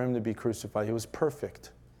reason for Him to be crucified. He was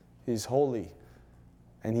perfect. He's holy.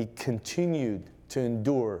 And He continued to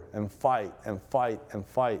endure and fight and fight and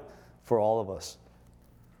fight for all of us.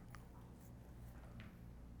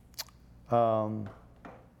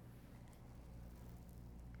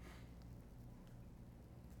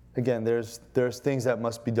 Again, there's things that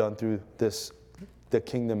must be done through the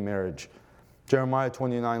kingdom marriage. Jeremiah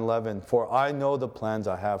 29:11, for I know the plans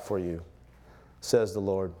I have for you, says the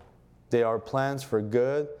Lord. They are plans for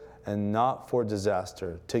good and not for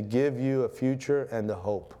disaster, to give you a future and a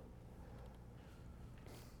hope.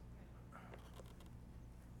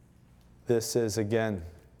 This is, again,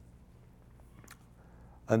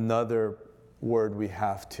 another word we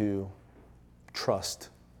have to trust.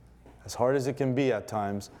 As hard as it can be at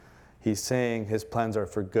times, He's saying His plans are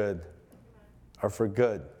for good,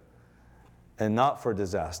 and not for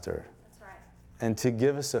disaster. That's right. And to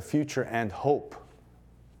give us a future and hope.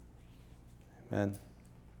 Amen.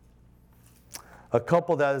 A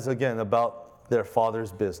couple that is, again, about their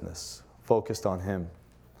Father's business, focused on Him.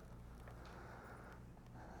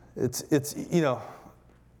 It's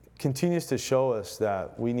continues to show us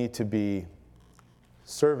that we need to be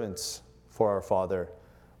servants for our Father,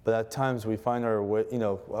 but at times we find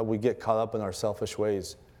we get caught up in our selfish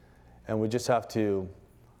ways, and we just have to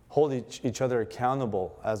hold each other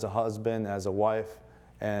accountable as a husband, as a wife,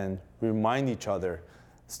 and remind each other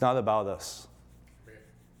it's not about us.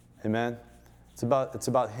 Amen. It's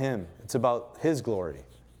about Him. It's about His glory,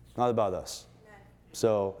 not about us.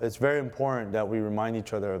 So it's very important that we remind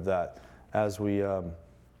each other of that as we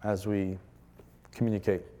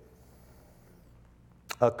communicate.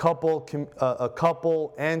 A couple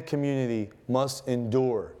and community must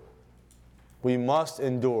endure We must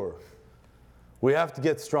endure. We have to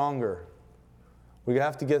get stronger. We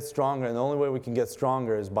have to get stronger, and the only way we can get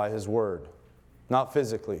stronger is by His Word. Not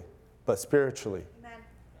physically, but spiritually. Amen.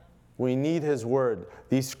 We need His Word.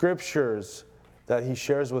 These scriptures that He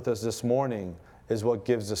shares with us this morning is what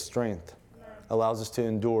gives us strength, allows us to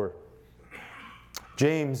endure.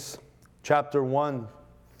 James chapter 1,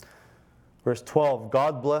 verse 12.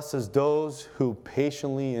 God blesses those who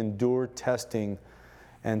patiently endure testing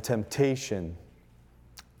and temptation.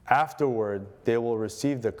 Afterward, they will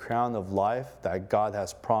receive the crown of life that God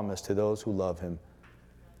has promised to those who love Him.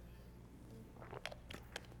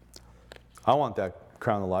 I want that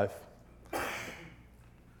crown of life.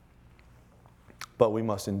 But we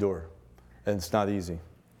must endure. And it's not easy.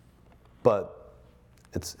 But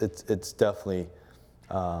it's definitely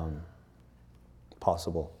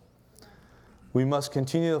possible. We must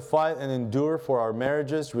continue to fight and endure for our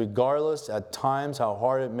marriages, regardless at times how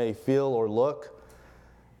hard it may feel or look.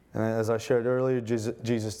 And as I shared earlier,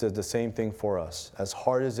 Jesus did the same thing for us. As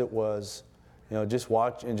hard as it was, just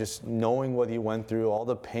watch and just knowing what He went through, all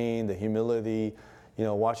the pain, the humility,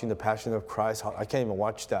 watching the Passion of Christ. I can't even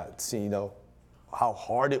watch that, see, how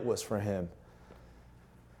hard it was for Him.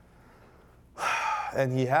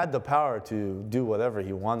 And He had the power to do whatever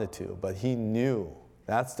He wanted to, but He knew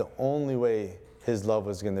that's the only way His love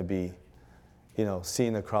was going to be,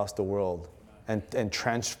 seen across the world and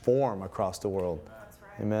transform across the world. That's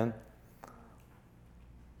right. Amen.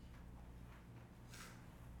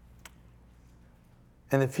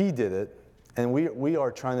 And if He did it, and we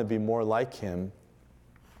are trying to be more like Him,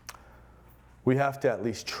 we have to at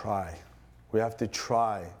least try. We have to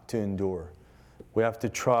try to endure. We have to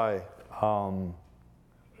try.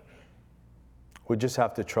 We just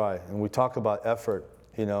have to try. And we talk about effort,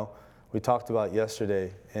 We talked about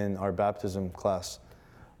yesterday in our baptism class.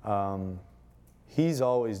 He's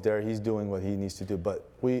always there. He's doing what He needs to do. But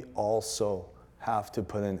we also have to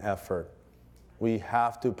put in effort. We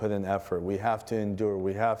have to put in effort. We have to endure.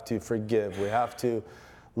 We have to forgive. We have to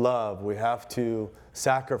love. We have to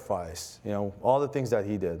sacrifice. All the things that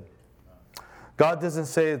He did. God doesn't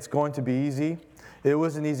say it's going to be easy. It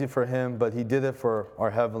wasn't easy for Him, but He did it for our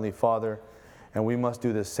Heavenly Father. And we must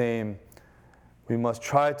do the same. We must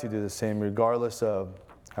try to do the same regardless of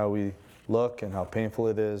how we look and how painful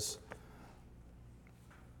it is.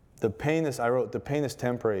 The pain is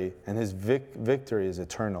temporary, and His victory is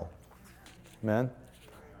eternal. Amen?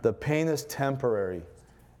 The pain is temporary.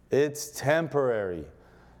 It's temporary.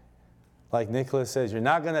 Like Nicholas says, you're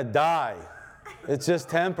not going to die. It's just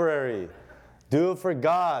temporary. Do it for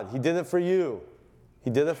God. He did it for you. He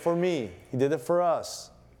did it for me. He did it for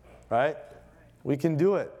us. Right? We can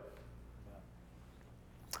do it.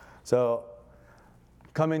 So,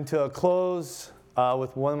 coming to a close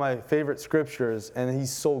with one of my favorite scriptures, and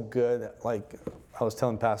he's so good. Like I was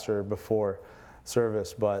telling Pastor before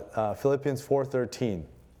service, but Philippians 4:13,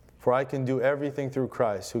 for I can do everything through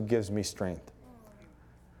Christ who gives me strength.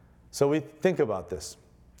 So we think about this.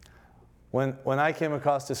 When I came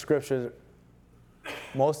across the scripture,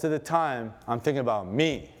 most of the time I'm thinking about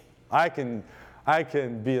me. I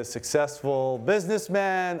can be a successful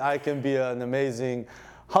businessman. I can be an amazing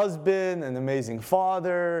husband, an amazing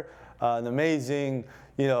father, an amazing,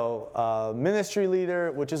 ministry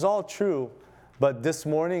leader, which is all true. But this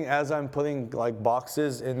morning, as I'm putting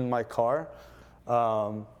boxes in my car,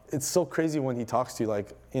 it's so crazy when he talks to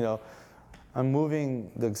you. I'm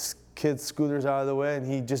moving the kids' scooters out of the way, and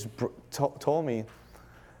he just told me,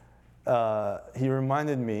 he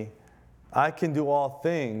reminded me, I can do all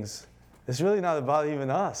things. It's really not about even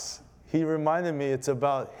us. He reminded me it's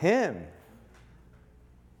about Him.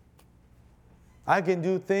 I can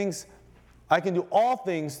do all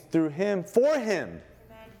things through Him, for Him,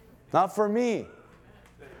 not for me.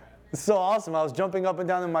 It's so awesome. I was jumping up and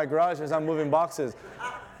down in my garage as I'm moving boxes.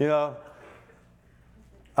 I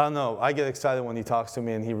don't know. I get excited when he talks to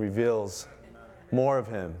me and he reveals more of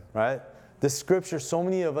Him, right? The scripture, so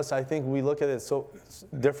many of us, I think we look at it so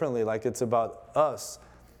differently, like it's about us.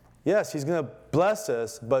 Yes, He's going to bless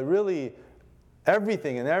us, but really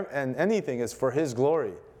everything and anything is for His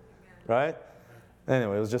glory, right?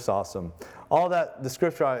 Anyway, it was just awesome. All that, the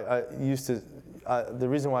scripture I used to, the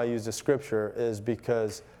reason why I use the scripture is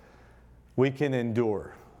because we can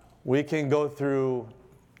endure. We can go through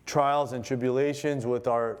trials and tribulations with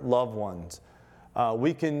our loved ones.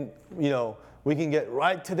 We can get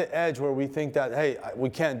right to the edge where we think that, hey,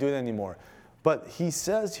 we can't do it anymore. But He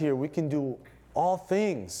says here we can do all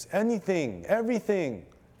things, anything, everything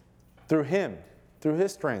through Him, through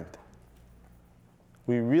His strength.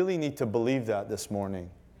 We really need to believe that this morning.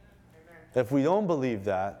 If we don't believe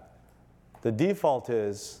that, the default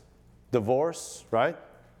is divorce, right?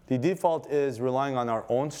 The default is relying on our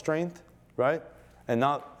own strength, right? And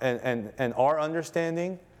not and our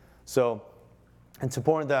understanding. So it's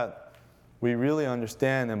important that we really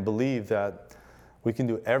understand and believe that we can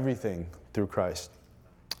do everything through Christ,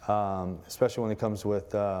 especially when it comes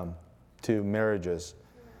to marriages.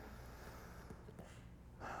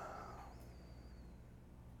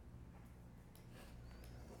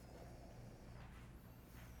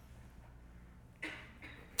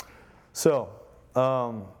 So,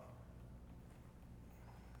 when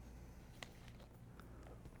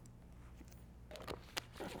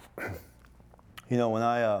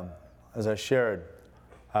as I shared,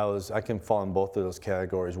 I can fall in both of those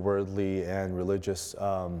categories, worldly and religious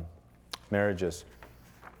marriages.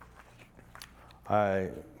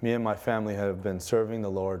 Me and my family have been serving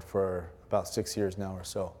the Lord for about 6 years now or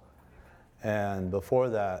so. And before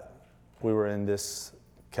that, we were in this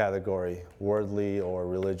category, worldly or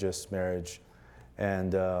religious marriage.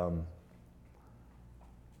 And,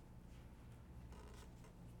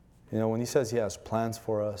 when he says he has plans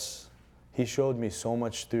for us, he showed me so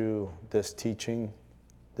much through this teaching,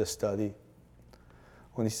 this study.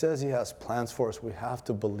 When he says he has plans for us, we have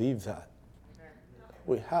to believe that.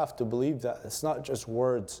 We have to believe that. It's not just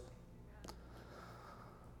words.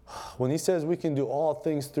 When he says we can do all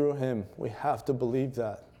things through him, we have to believe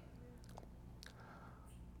that.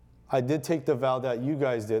 I did take the vow that you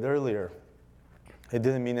guys did earlier. It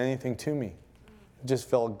didn't mean anything to me. It just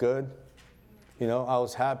felt good. I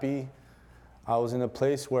was happy. I was in a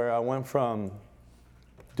place where I went from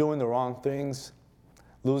doing the wrong things,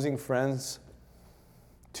 losing friends,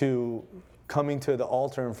 to coming to the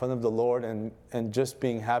altar in front of the Lord and just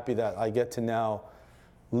being happy that I get to now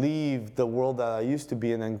leave the world that I used to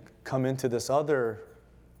be in and come into this other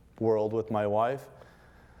world with my wife.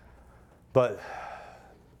 But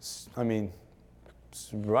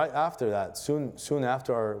right after that, soon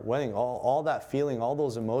after our wedding, all that feeling, all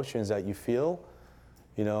those emotions that you feel,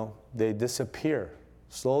 they disappear.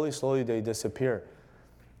 Slowly they disappear.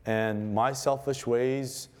 And my selfish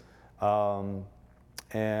ways, and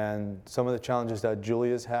some of the challenges that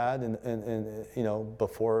Julia's had, and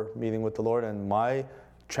before meeting with the Lord, and my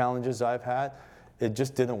challenges I've had, it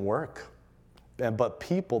just didn't work. But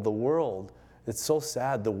people, the world, it's so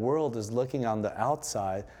sad. The world is looking on the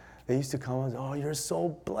outside. They used to come and, oh, you're so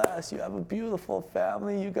blessed. You have a beautiful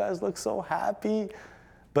family. You guys look so happy.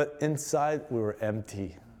 But inside, we were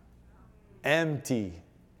empty. Empty.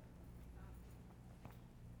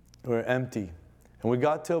 We were empty. And we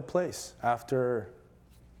got to a place after,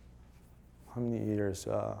 how many years?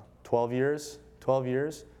 12 years? 12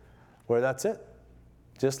 years, where that's it.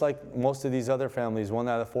 Just like most of these other families, 1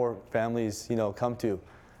 out of 4 families, come to.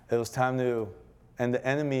 It was time to, and the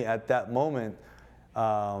enemy at that moment,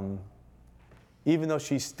 even though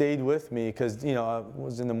she stayed with me, because I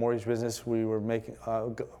was in the mortgage business, we were making,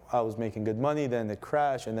 I was making good money. Then it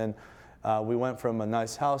crashed, and then we went from a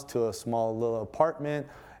nice house to a small little apartment,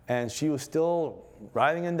 and she was still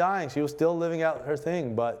riding and dying. She was still living out her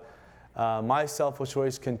thing, but my selfish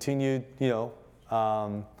ways continued,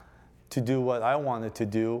 to do what I wanted to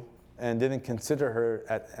do, and didn't consider her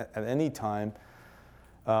at any time.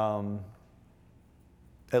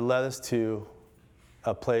 It led us to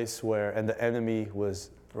a place where, and the enemy was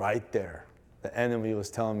right there. The enemy was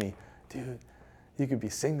telling me, dude, you could be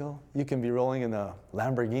single. You can be rolling in a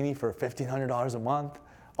Lamborghini for $1,500 a month.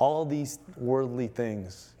 All these worldly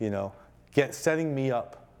things, setting me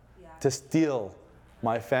up to steal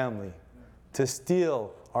my family, to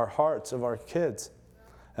steal our hearts of our kids,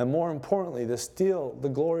 and more importantly, to steal the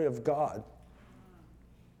glory of God.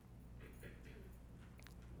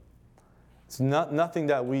 It's nothing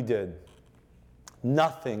that we did.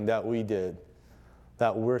 Nothing that we did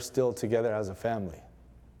that we're still together as a family.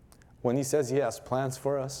 When he says he has plans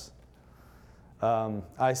for us,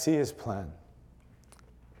 I see his plan.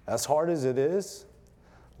 As hard as it is,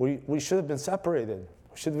 we should have been separated.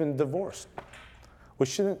 We should have been divorced.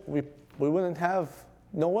 We wouldn't have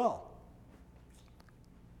Noel.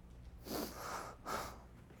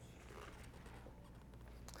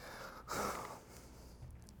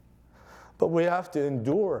 But we have to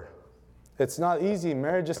endure. It's not easy.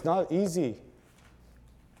 Marriage is not easy.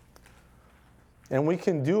 And we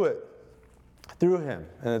can do it through him.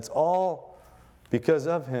 And it's all because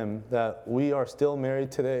of him that we are still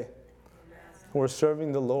married today. We're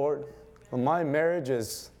serving the Lord. And my marriage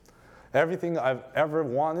is everything I've ever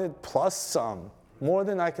wanted, plus some. More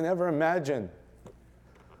than I can ever imagine.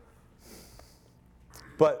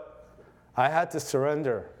 But I had to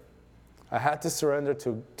surrender. I had to surrender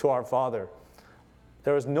to our Father.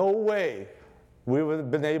 There was no way we would have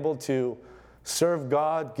been able to serve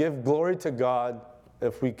God, give glory to God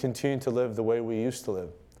if we continue to live the way we used to live.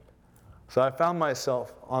 So I found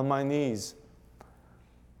myself on my knees.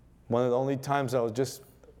 One of the only times I was just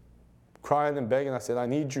crying and begging, I said, I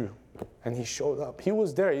need you. And he showed up. He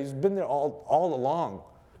was there. He's been there all along.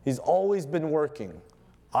 He's always been working.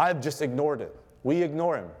 I've just ignored it. We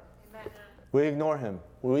ignore him. Amen. We ignore him.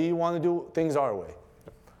 We want to do things our way.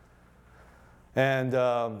 And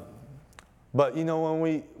but you know,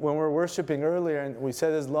 when we're worshiping earlier and we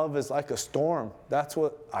said his love is like a storm, that's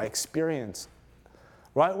what I experienced.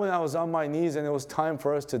 Right when I was on my knees and it was time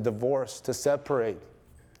for us to divorce, to separate,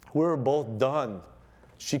 we were both done.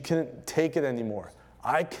 She couldn't take it anymore.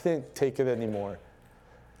 I couldn't take it anymore.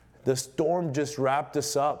 The storm just wrapped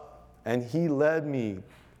us up, and he led me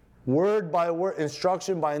word by word,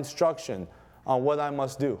 instruction by instruction on what I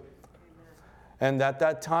must do. And at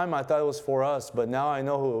that time, I thought it was for us, but now I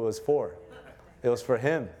know who it was for. It was for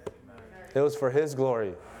him. It was for his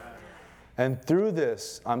glory. And through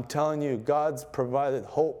this, I'm telling you, God's provided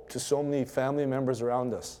hope to so many family members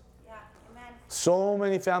around us. Yeah. Amen. So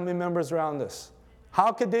many family members around us.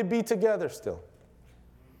 How could they be together still?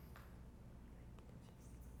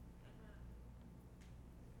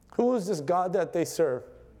 Who is this God that they serve?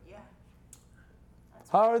 Yeah.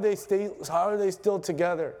 How are they still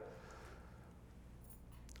together?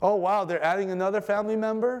 Oh, wow, they're adding another family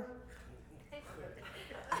member?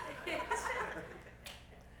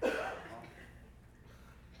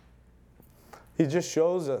 He just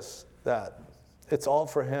shows us that it's all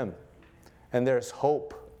for him. And there's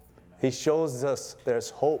hope. He shows us there's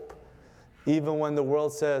hope. Even when the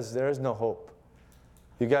world says there is no hope.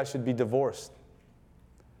 You guys should be divorced.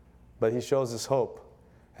 But he shows us hope.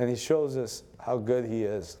 And he shows us how good he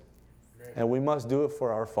is. And we must do it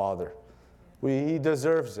for our Father. He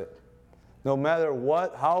deserves it. No matter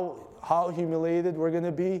what, how humiliated we're going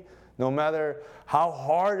to be, no matter how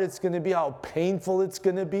hard it's going to be, how painful it's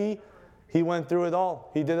going to be, he went through it all.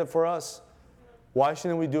 He did it for us. Why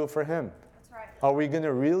shouldn't we do it for him? That's right. Are we going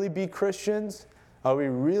to really be Christians? Are we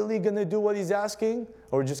really going to do what he's asking?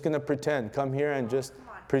 Or are we just going to pretend? Come here and just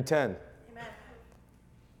pretend. Amen.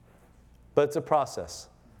 But it's a process.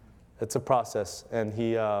 It's a process. And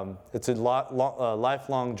it's a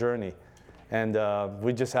lifelong journey. And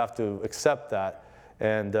we just have to accept that.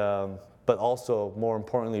 And but also, more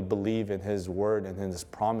importantly, believe in his word and in his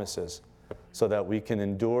promises so that we can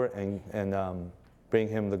endure and bring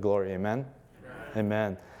him the glory. Amen?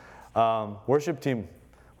 Amen. Worship team,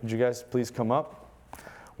 would you guys please come up?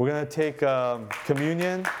 We're going to take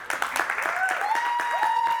communion.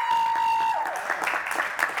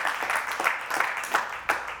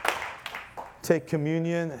 Take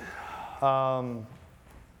communion.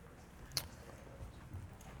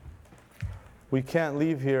 We can't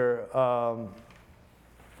leave here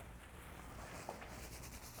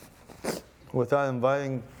without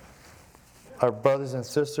inviting our brothers and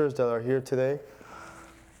sisters that are here today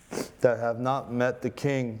that have not met the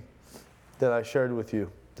King that I shared with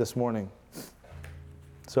you this morning.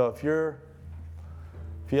 So if you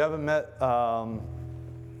haven't met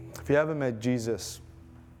Jesus,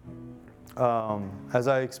 as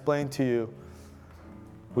I explained to you,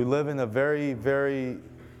 we live in a very, very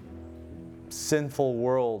sinful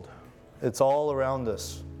world. It's all around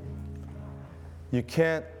us.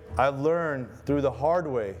 I've learned through the hard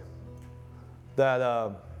way that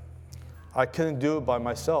I couldn't do it by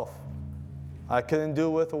myself. I couldn't do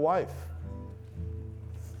it with a wife.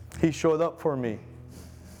 He showed up for me.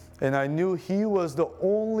 And I knew he was the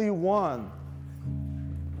only one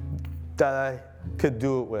that I could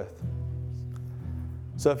do it with.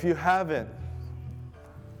 So if you haven't,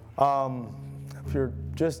 if you're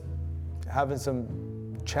just having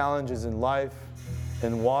some challenges in life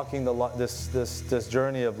and walking this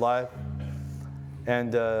journey of life,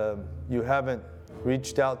 and you haven't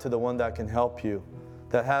reached out to the one that can help you,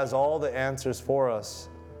 that has all the answers for us,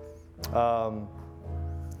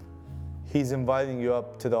 he's inviting you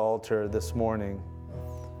up to the altar this morning.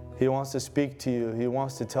 He wants to speak to you. He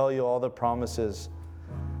wants to tell you all the promises,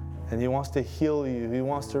 and he wants to heal you. He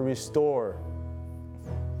wants to restore.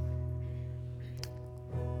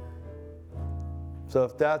 So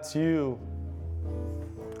if that's you,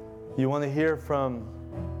 you want to hear from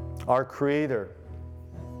our Creator,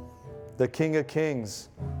 the King of Kings,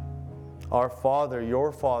 our Father,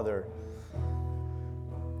 your Father.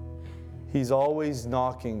 He's always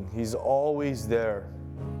knocking. He's always there.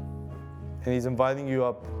 And he's inviting you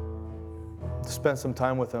up to spend some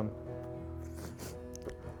time with him.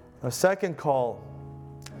 A second call.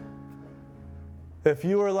 If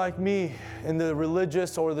you are like me in the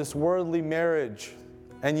religious or this worldly marriage,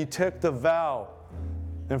 and you took the vow,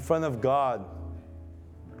 in front of God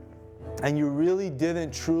and you really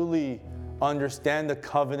didn't truly understand the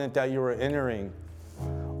covenant that you were entering,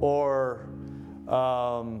 or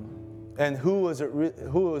and who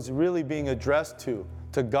was really being addressed to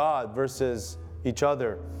God versus each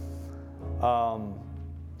other,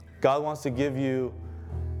 God wants to give you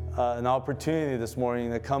an opportunity this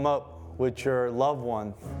morning to come up with your loved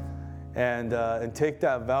one and take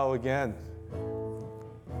that vow again.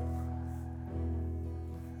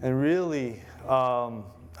 And really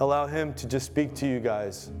allow him to just speak to you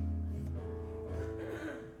guys.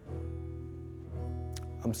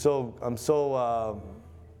 I'm so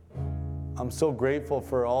grateful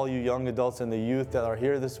for all you young adults and the youth that are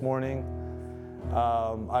here this morning.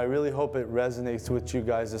 I really hope it resonates with you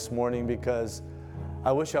guys this morning, because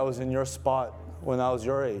I wish I was in your spot when I was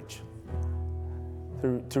your age.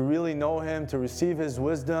 To really know him, to receive his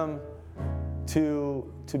wisdom,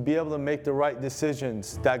 to be able to make the right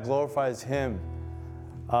decisions that glorifies him.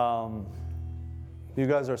 You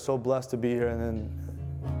guys are so blessed to be here, and then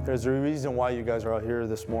there's a reason why you guys are out here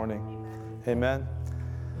this morning. Amen.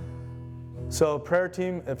 So prayer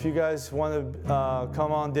team, if you guys want to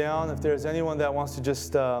come on down, if there's anyone that wants to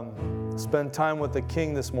just spend time with the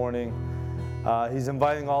King this morning, he's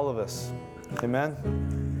inviting all of us. Amen.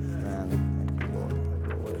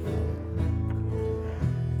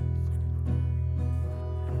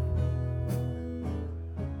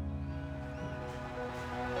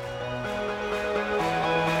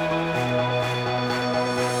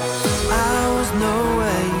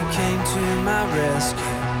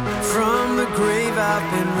 From the grave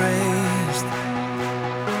I've been raised.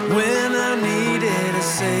 When I needed a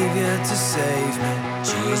Savior to save me,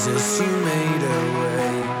 Jesus, you made a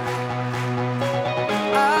way.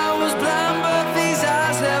 I was blind, but these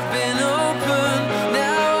eyes have been opened.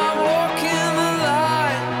 Now I walk in the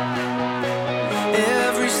light.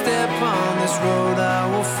 Every step on this road I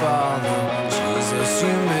will follow. Jesus,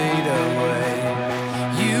 you made a way.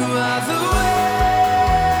 You are the way.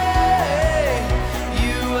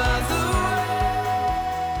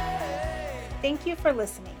 Thank you for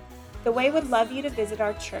listening. The Way would love you to visit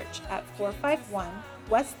our church at 451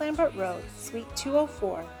 West Lambert Road, Suite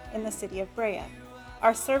 204 in the city of Brea.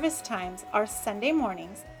 Our service times are Sunday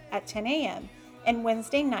mornings at 10 a.m. and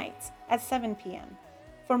Wednesday nights at 7 p.m.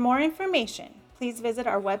 For more information, please visit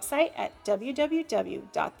our website at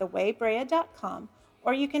www.thewaybrea.com,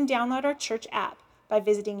 or you can download our church app by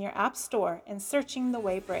visiting your app store and searching The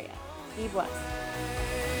Way Brea. Be blessed.